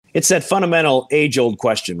It's that fundamental age-old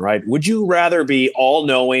question, right? Would you rather be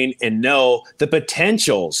all-knowing and know the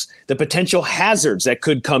potential hazards that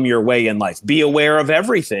could come your way in life, be aware of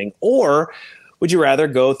everything, or would you rather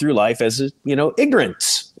go through life as,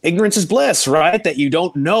 ignorance? Ignorance is bliss, right? That you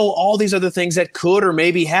don't know all these other things that could or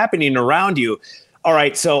may be happening around you. All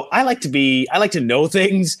right, so I like to know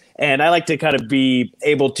things, and I like to kind of be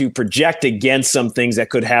able to project against some things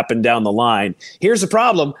that could happen down the line. Here's the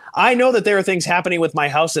problem. I know that there are things happening with my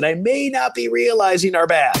house that I may not be realizing are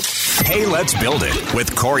bad. Hey, let's build it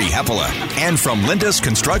with Corey Heppola. And from Lindus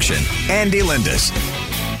Construction, Andy Lindus.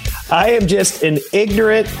 I am just an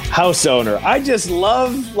ignorant house owner. I just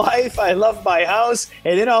love life. I love my house.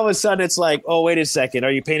 And then all of a sudden it's like, oh, wait a second.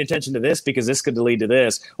 Are you paying attention to this? Because this could lead to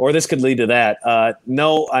this, or this could lead to that.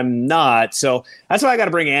 No, I'm not. So that's why I got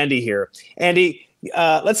to bring Andy here. Andy,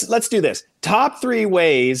 let's do this. Top 3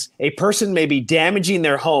 ways a person may be damaging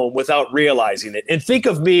their home without realizing it. And think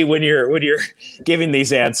of me when you're giving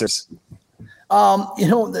these answers.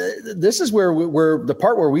 This is where we're the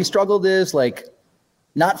part where we struggled is like,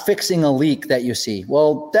 not fixing a leak that you see.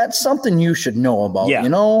 Well, that's something you should know about,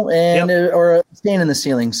 or a stain in the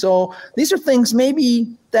ceiling. So these are things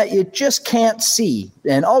maybe that you just can't see,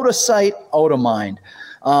 and out of sight, out of mind.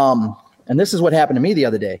 And this is what happened to me the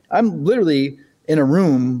other day. I'm literally in a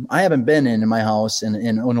room I haven't been in my house in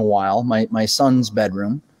a while, my son's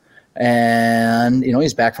bedroom. And,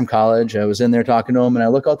 he's back from college. I was in there talking to him, and I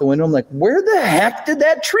look out the window. I'm like, where the heck did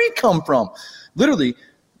that tree come from? Literally,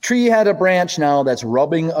 tree had a branch now that's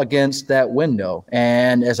rubbing against that window.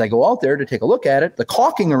 And as I go out there to take a look at it, the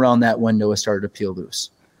caulking around that window has started to peel loose.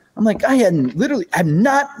 I'm like, I've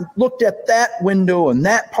not looked at that window and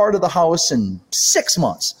that part of the house in 6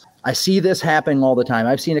 months. I see this happening all the time.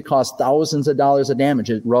 I've seen it cost thousands of dollars of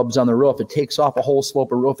damage. It rubs on the roof. It takes off a whole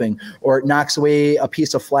slope of roofing, or it knocks away a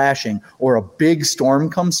piece of flashing, or a big storm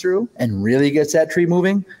comes through and really gets that tree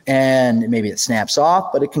moving. And maybe it snaps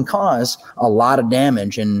off, but it can cause a lot of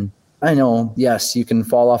damage. And I know, yes, you can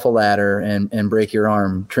fall off a ladder and break your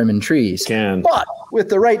arm trimming trees. But with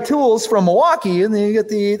the right tools from Milwaukee, and then you get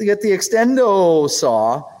the Extendo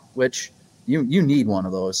saw, which you need one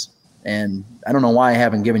of those. And I don't know why I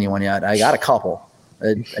haven't given you one yet. I got a couple.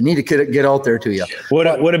 I need to get out there to you. Would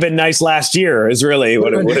have been nice last year. Is really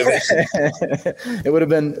what it would have been. It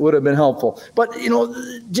would have been helpful. But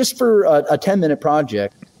just for a 10-minute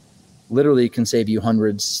project, literally can save you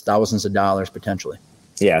hundreds, thousands of dollars potentially.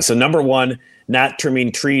 Yeah. So number one, not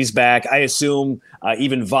trimming trees back. I assume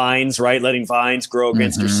even vines, right? Letting vines grow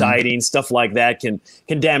against your siding, stuff like that can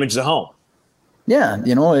damage the home. Yeah,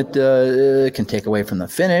 it can take away from the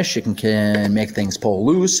finish. It can make things pull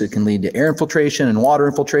loose. It can lead to air infiltration and water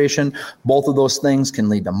infiltration. Both of those things can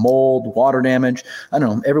lead to mold, water damage. I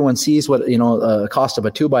don't know. Everyone sees what cost of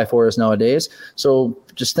a 2x4 is nowadays. So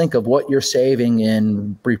just think of what you're saving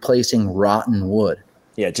in replacing rotten wood.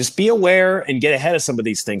 Yeah, just be aware and get ahead of some of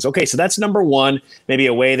these things. Okay, so that's number one, maybe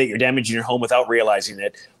a way that you're damaging your home without realizing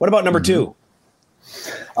it. What about number two?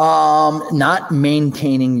 Not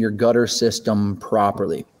maintaining your gutter system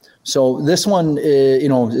properly. So this one,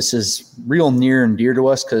 this is real near and dear to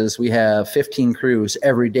us because we have 15 crews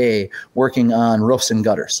every day working on roofs and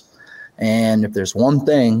gutters. And if there's one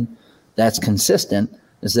thing that's consistent,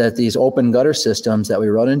 is that these open gutter systems that we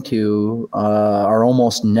run into are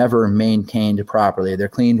almost never maintained properly. They're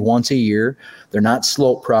cleaned once a year. They're not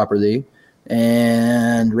sloped properly.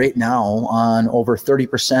 And right now, on over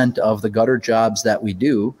 30% of the gutter jobs that we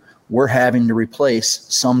do, we're having to replace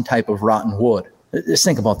some type of rotten wood. Just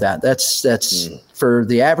think about that. That's for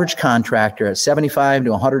the average contractor at $75 to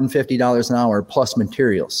 $150 an hour plus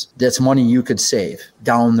materials. That's money you could save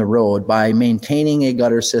down the road by maintaining a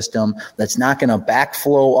gutter system that's not going to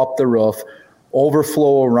backflow up the roof,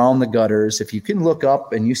 overflow around the gutters. If you can look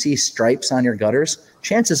up and you see stripes on your gutters,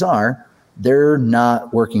 chances are they're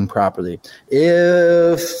not working properly.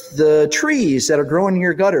 If the trees that are growing in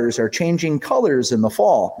your gutters are changing colors in the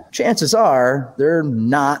fall, chances are they're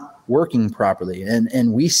not working properly.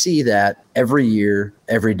 And we see that every year,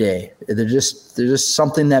 every day. They're just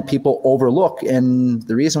something that people overlook. And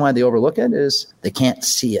the reason why they overlook it is they can't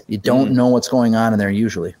see it. You don't know what's going on in there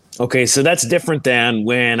usually. Okay, so that's different than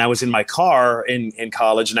when I was in my car in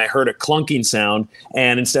college and I heard a clunking sound.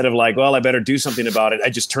 And instead of like, well, I better do something about it, I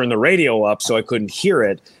just turned the radio up so I couldn't hear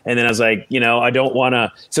it. And then I was like, I don't want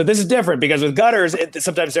to. So this is different because with gutters,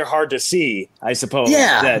 sometimes they're hard to see, I suppose.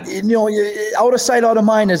 Yeah, out of sight, out of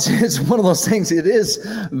mind is one of those things. It is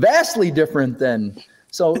vastly different than.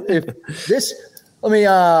 So if this.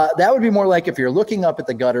 That would be more like if you're looking up at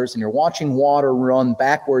the gutters and you're watching water run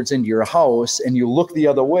backwards into your house and you look the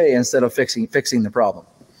other way instead of fixing the problem.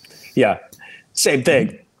 Yeah, same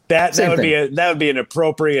thing. That would be an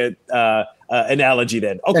appropriate analogy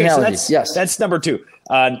then. Okay, so that's number 2.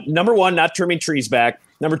 Number 1, not trimming trees back.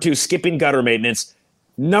 Number 2, skipping gutter maintenance.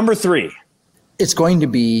 Number 3. It's going to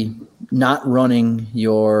be not running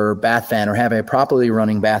your bath fan or have a properly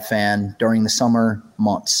running bath fan during the summer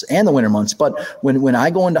months and the winter months. But when I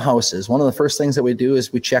go into houses, one of the first things that we do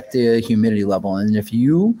is we check the humidity level. And if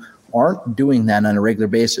you aren't doing that on a regular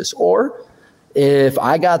basis, or if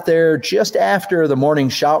I got there just after the morning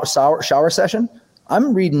shower session,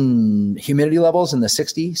 I'm reading humidity levels in the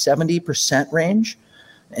 60, 70% range.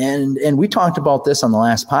 And we talked about this on the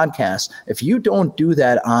last podcast. If you don't do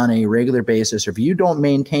that on a regular basis, or if you don't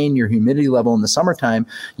maintain your humidity level in the summertime,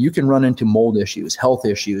 you can run into mold issues, health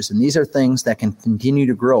issues. And these are things that can continue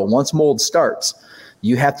to grow. Once mold starts,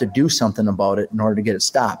 you have to do something about it in order to get it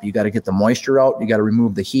stopped. You got to get the moisture out. You got to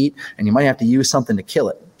remove the heat, and you might have to use something to kill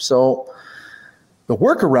it. So the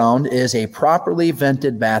workaround is a properly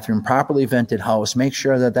vented bathroom, properly vented house. Make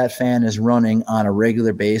sure that fan is running on a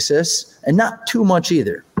regular basis, and not too much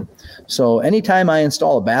either. So anytime I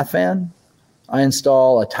install a bath fan, I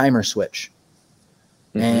install a timer switch.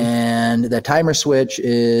 Mm-hmm. And the timer switch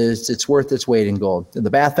it's worth its weight in gold. The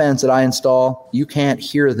bath fans that I install, you can't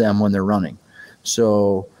hear them when they're running.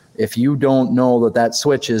 So if you don't know that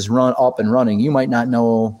switch is up and running, you might not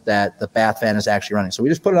know that the bath fan is actually running. So we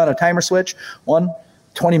just put it on a timer switch.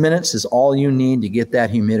 20 minutes is all you need to get that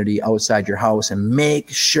humidity outside your house, and make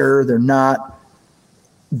sure they're not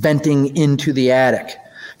venting into the attic.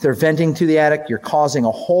 If they're venting to the attic, you're causing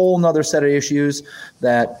a whole nother set of issues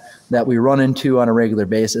that we run into on a regular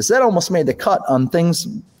basis. That almost made the cut on things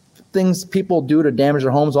people do to damage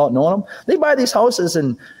their homes without knowing them. They buy these houses,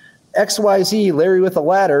 and XYZ, Larry with a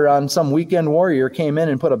ladder on some weekend warrior came in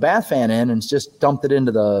and put a bath fan in and just dumped it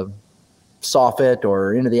into the soffit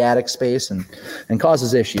or into the attic space and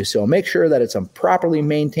causes issues. So make sure that it's a properly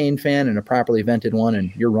maintained fan and a properly vented one,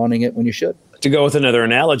 and you're running it when you should. To go with another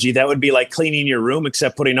analogy, that would be like cleaning your room,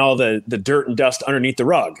 except putting all the dirt and dust underneath the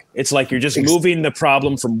rug. It's like you're just moving the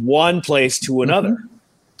problem from one place to another. Mm-hmm.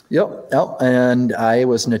 Yep. And I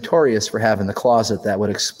was notorious for having the closet that would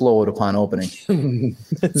explode upon opening.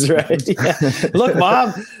 That's right. Yeah. Look,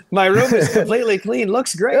 Mom, my room is completely clean.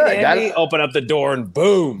 Looks great, Andy. Open up the door and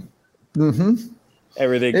boom. Mm-hmm.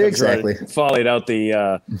 Everything comes right falling out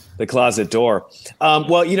the closet door.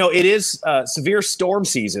 Well, it is severe storm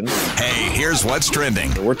season. Hey, here's what's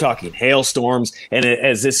trending. We're talking hailstorms, and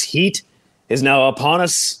as this heat is now upon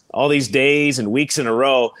us all these days and weeks in a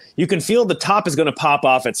row, you can feel the top is going to pop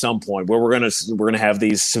off at some point where we're going to have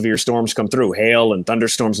these severe storms come through, hail and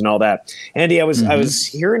thunderstorms and all that. Andy, I was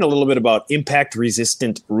hearing a little bit about impact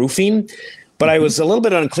resistant roofing, but I was a little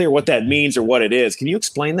bit unclear what that means or what it is. Can you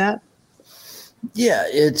explain that? Yeah,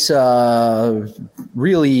 it's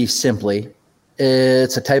really simply,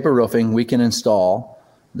 it's a type of roofing we can install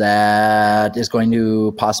that is going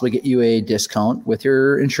to possibly get you a discount with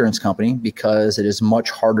your insurance company because it is much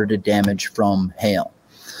harder to damage from hail.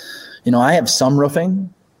 I have some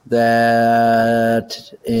roofing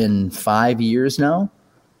that in 5 years now,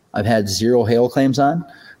 I've had 0 hail claims on,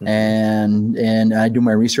 and I do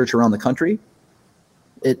my research around the country.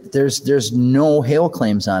 There's no hail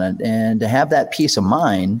claims on it, and to have that peace of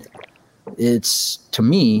mind, it's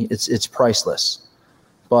priceless.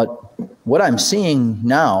 But what I'm seeing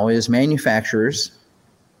now is manufacturers,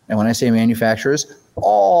 and when I say manufacturers,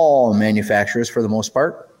 all manufacturers for the most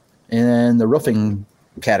part in the roofing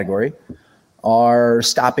category are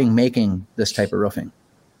stopping making this type of roofing.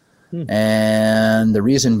 And the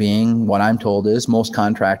reason being, what I'm told is most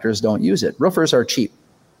contractors don't use it. Roofers are cheap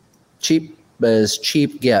as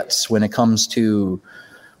cheap gets when it comes to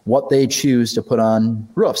what they choose to put on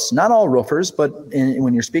roofs. Not all roofers, but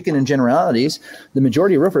when you're speaking in generalities, the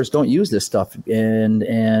majority of roofers don't use this stuff. And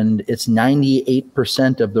it's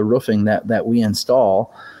 98% of the roofing that we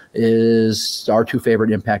install is our 2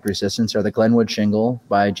 favorite impact resistance are the Glenwood shingle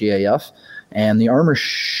by GAF and the Armor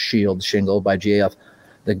Shield shingle by GAF.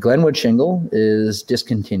 The Glenwood shingle is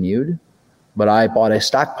discontinued, but I bought a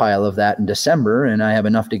stockpile of that in December, and I have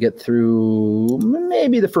enough to get through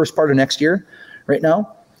maybe the first part of next year right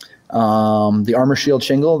now. The Armor Shield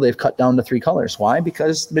shingle, they've cut down to 3 colors. Why?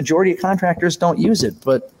 Because the majority of contractors don't use it.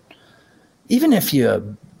 But even if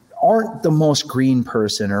you aren't the most green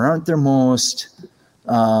person or aren't the most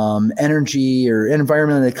energy or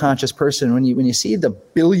environmentally conscious person, when you see the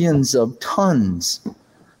billions of tons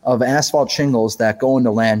of asphalt shingles that go into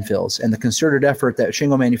landfills and the concerted effort that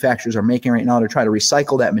shingle manufacturers are making right now to try to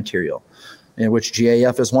recycle that material, in which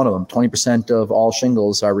GAF is one of them. 20% of all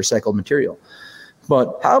shingles are recycled material.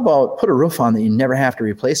 But how about put a roof on that you never have to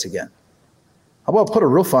replace again? How about put a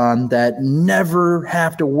roof on that never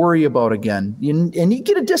have to worry about again? And you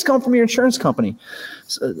get a discount from your insurance company.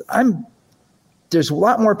 So there's a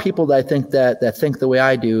lot more people that I think that think the way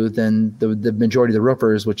I do than the majority of the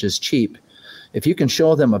roofers, which is cheap. If you can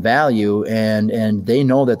show them a value and they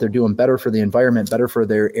know that they're doing better for the environment, better for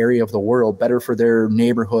their area of the world, better for their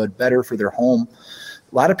neighborhood, better for their home,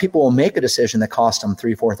 a lot of people will make a decision that costs them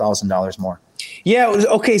 $3,000, $4,000 more. Yeah.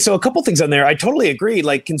 Okay. So a couple things on there. I totally agree.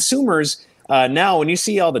 Like consumers, now, when you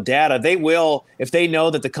see all the data, they will, if they know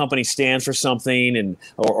that the company stands for something and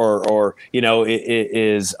or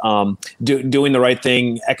is doing the right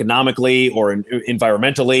thing economically or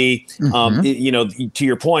environmentally, to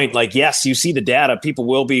your point, like, yes, you see the data, people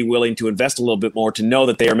will be willing to invest a little bit more to know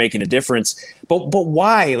that they are making a difference. But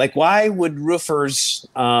why? Like, why would roofers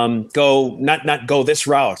not go this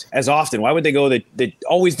route as often? Why would they go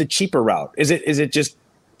always the cheaper route? Is it just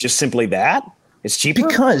simply that? It's cheaper?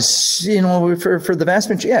 Because, for the vast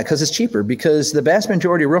majority, because it's cheaper. Because the vast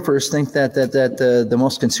majority of roofers think that the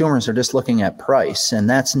most consumers are just looking at price, and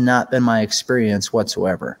that's not been my experience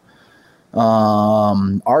whatsoever.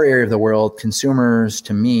 Our area of the world, consumers,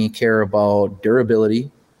 to me, care about durability,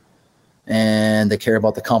 and they care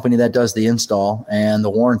about the company that does the install and the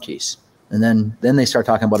warranties. And then they start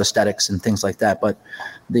talking about aesthetics and things like that. But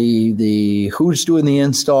the who's doing the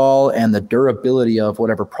install and the durability of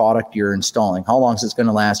whatever product you're installing, how long is it going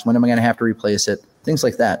to last? When am I going to have to replace it? Things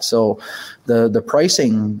like that. So the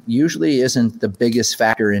pricing usually isn't the biggest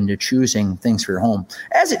factor into choosing things for your home,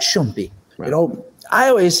 as it shouldn't be. Right. I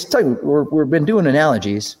always tell you, we've been doing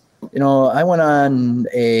analogies. I went on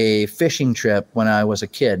a fishing trip when I was a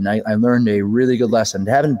kid, and I learned a really good lesson.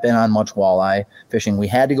 I haven't been on much walleye fishing. We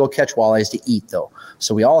had to go catch walleyes to eat, though.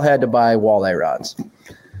 So we all had to buy walleye rods.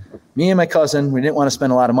 Me and my cousin, we didn't want to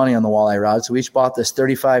spend a lot of money on the walleye rods, so we each bought this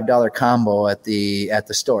 $35 combo at the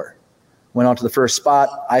store. Went out to the first spot.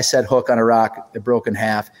 I set hook on a rock. It broke in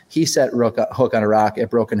half. He set hook on a rock. It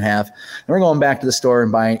broke in half. And we're going back to the store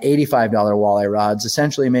and buying $85 walleye rods,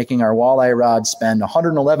 essentially making our walleye rods spend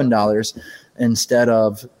 $111 instead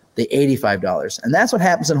of the $85. And that's what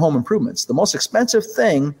happens in home improvements. The most expensive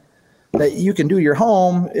thing that you can do to your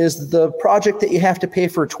home is the project that you have to pay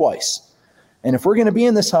for twice. And if we're going to be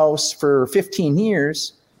in this house for 15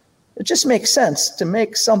 years, it just makes sense to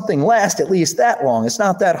make something last at least that long. It's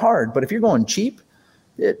not that hard. But if you're going cheap,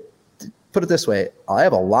 put it this way. I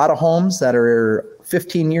have a lot of homes that are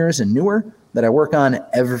 15 years and newer that I work on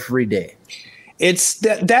every day. It's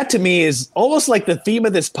that to me is almost like the theme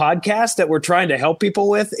of this podcast that we're trying to help people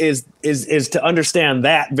with is to understand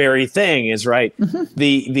that very thing is right. Mm-hmm.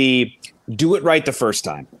 The do it right the first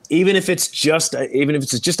time. Even if it's just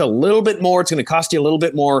a little bit more, it's going to cost you a little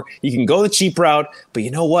bit more. You can go the cheap route, but you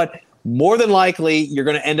know what? More than likely, you're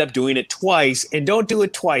going to end up doing it twice. And don't do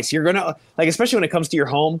it twice. You're going to, especially when it comes to your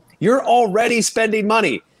home, you're already spending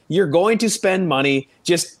money. You're going to spend money.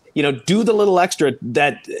 Just, do the little extra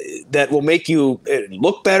that will make you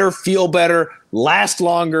look better, feel better, last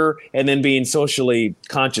longer, and then being socially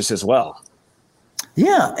conscious as well.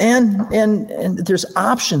 Yeah, and there's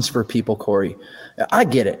options for people, Corey. I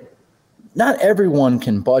get it. Not everyone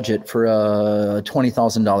can budget for a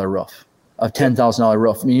 $20,000 roof, a $10,000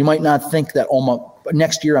 roof. I mean, you might not think that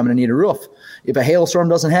next year I'm going to need a roof. If a hailstorm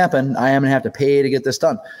doesn't happen, I am going to have to pay to get this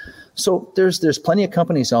done. So there's plenty of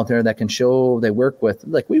companies out there that can show they work with,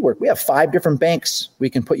 like we have 5 different banks we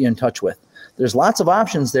can put you in touch with. There's lots of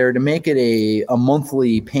options there to make it a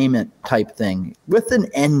monthly payment type thing with an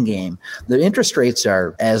end game. The interest rates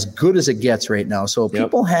are as good as it gets right now. So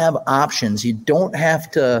people have options. You don't have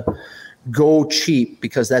to go cheap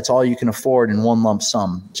because that's all you can afford in one lump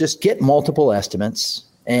sum. Just get multiple estimates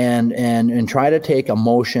and try to take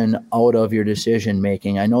emotion out of your decision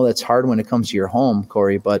making. I know that's hard when it comes to your home,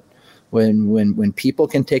 Corey, but when people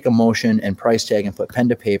can take emotion and price tag and put pen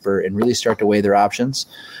to paper and really start to weigh their options,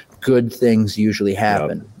 good things usually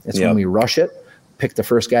happen. It's when we rush it, pick the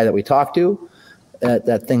first guy that we talk to,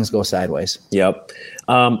 that things go sideways. Yep.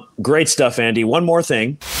 Great stuff, Andy. One more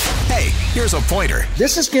thing. Hey, here's a pointer.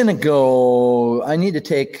 This is going to go, I need to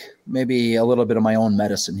take maybe a little bit of my own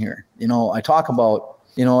medicine here. I talk about,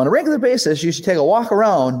 on a regular basis, you should take a walk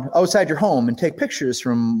around outside your home and take pictures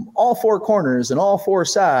from all 4 corners and all 4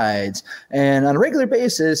 sides. And on a regular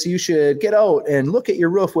basis, you should get out and look at your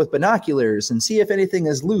roof with binoculars and see if anything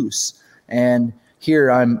is loose. And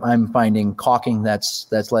here I'm finding caulking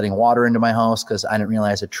that's letting water into my house because I didn't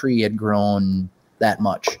realize a tree had grown that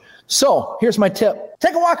much. So here's my tip.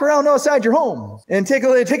 Take a walk around outside your home and take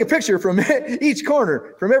a picture from each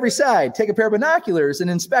corner, from every side. Take a pair of binoculars and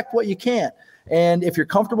inspect what you can. And if you're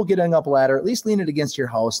comfortable getting up a ladder, at least lean it against your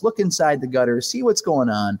house. Look inside the gutter, see what's going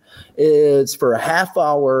on. It's for a half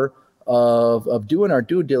hour of doing our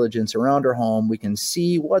due diligence around our home. We can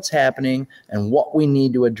see what's happening and what we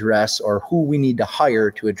need to address or who we need to hire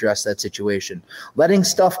to address that situation. Letting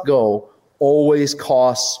stuff go always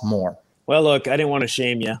costs more. Well, look, I didn't want to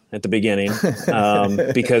shame you at the beginning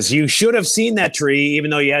because you should have seen that tree, even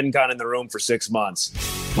though you hadn't gone in the room for 6 months.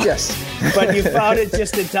 Yes. But you found it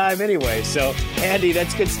just in time anyway. So, Andy,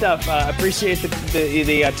 that's good stuff. Appreciate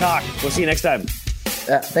the talk. We'll see you next time.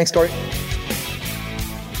 Thanks, Corey.